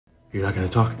You're not gonna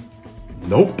talk?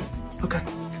 Nope. Okay.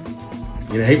 You're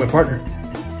gonna hate my partner.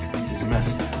 He's a mess.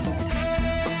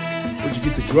 Where'd you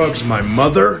get the drugs? My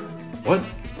mother? What?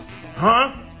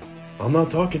 Huh? I'm not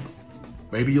talking.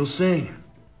 Maybe you'll sing.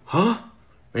 Huh?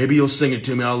 Maybe you'll sing it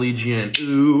to me. I'll lead you in.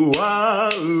 Ooh,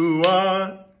 ah, ooh,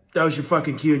 ah. That was your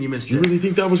fucking cue and you missed it. You really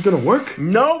think that was gonna work?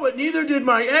 No, but neither did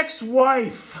my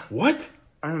ex-wife. What?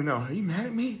 I don't know. Are you mad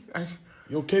at me?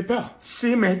 You okay, pal?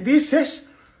 Si me dices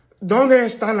dónde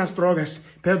están las drogas,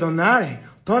 perdonaré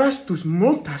todas tus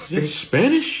multas. Is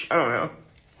Spanish? I don't know.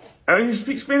 I don't even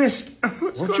speak Spanish. Why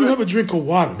don't you have a drink of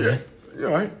water, man? You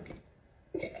all right?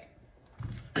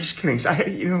 I'm just kidding. I hate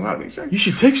eating a lot of things. You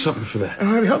should take something for that. I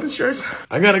don't have health insurance.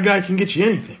 I got a guy who can get you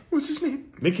anything. What's his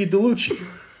name? Mickey DeLucci.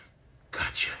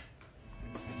 Gotcha.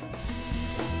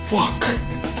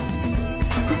 Fuck.